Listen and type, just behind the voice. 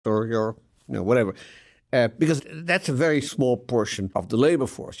or your, whatever. Because that's a very small portion of the labor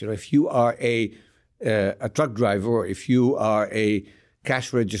force. If you are a truck driver, or if you are a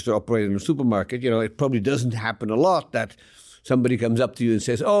cash register operator in a supermarket, it probably doesn't happen a lot that somebody comes up to you and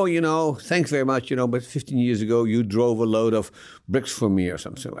says, oh, thanks very much, but 15 years ago you drove a load of bricks for me or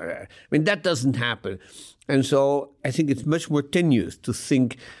something like that. I mean, that doesn't happen. And so I think it's much more tenuous to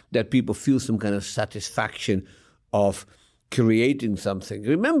think that people feel some kind of satisfaction of creating something.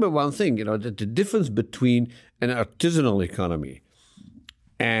 Remember one thing, that the difference between an artisanal economy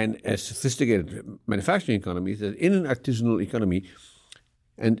and a sophisticated manufacturing economy is that in an artisanal economy,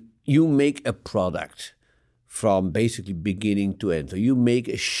 and you make a product from basically beginning to end. So you make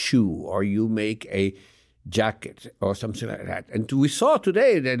a shoe or you make a jacket or something like that. And we saw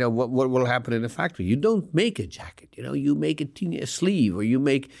today that what will happen in a factory. You don't make a jacket, you make a sleeve, or you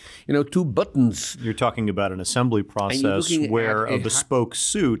make, 2 buttons. You're talking about an assembly process where a bespoke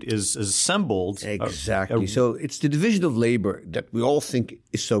suit is assembled. Exactly. So it's the division of labor that we all think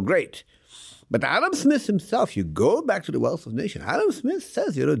is so great. But Adam Smith himself, you go back to The Wealth of Nations, Adam Smith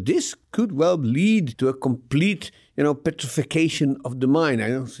says, this could well lead to a complete, petrification of the mind. I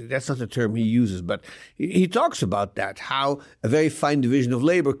don't see, that's not the term he uses, but he talks about that, how a very fine division of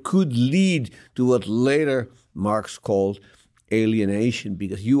labor could lead to what later Marx called alienation,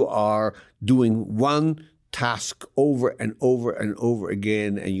 because you are doing one task over and over and over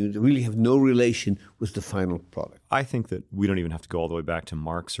again, and you really have no relation with the final product. I think that we don't even have to go all the way back to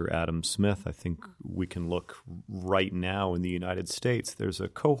Marx or Adam Smith. I think we can look right now in the United States. There's a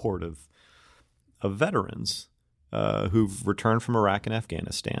cohort of veterans who've returned from Iraq and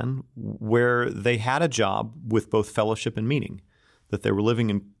Afghanistan where they had a job with both fellowship and meaning, that they were living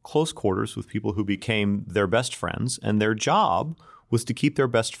in close quarters with people who became their best friends, and their job was to keep their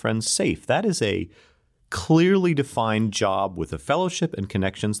best friends safe. That is a clearly defined job with a fellowship and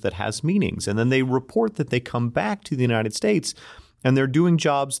connections that has meanings. And then they report that they come back to the United States and they're doing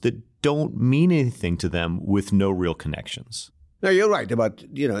jobs that don't mean anything to them with no real connections. No, you're right about,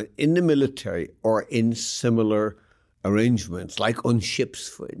 in the military or in similar arrangements, like on ships,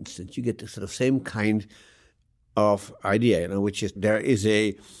 for instance, you get the sort of same kind of idea, which is there is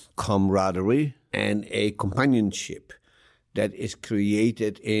a camaraderie and a companionship that is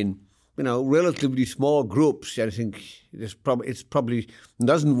created in relatively small groups. I think it's probably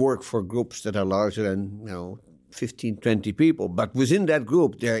doesn't work for groups that are larger than 15, 20 people. But within that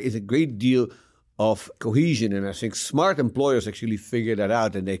group, there is a great deal of cohesion, and I think smart employers actually figure that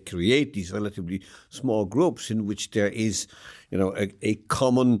out, and they create these relatively small groups in which there is, a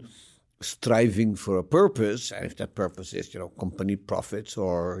common striving for a purpose, and if that purpose is, company profits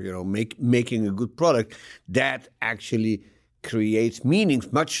or making a good product, that actually creates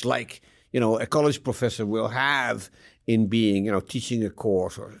meanings, much like a college professor will have in being teaching a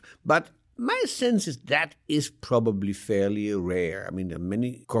course. But my sense is that is probably fairly rare. I mean, there are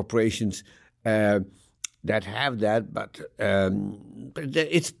many corporations that have that, but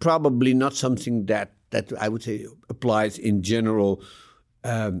it's probably not something that I would say applies in general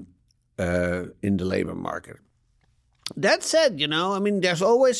in the labor market. That said, there's always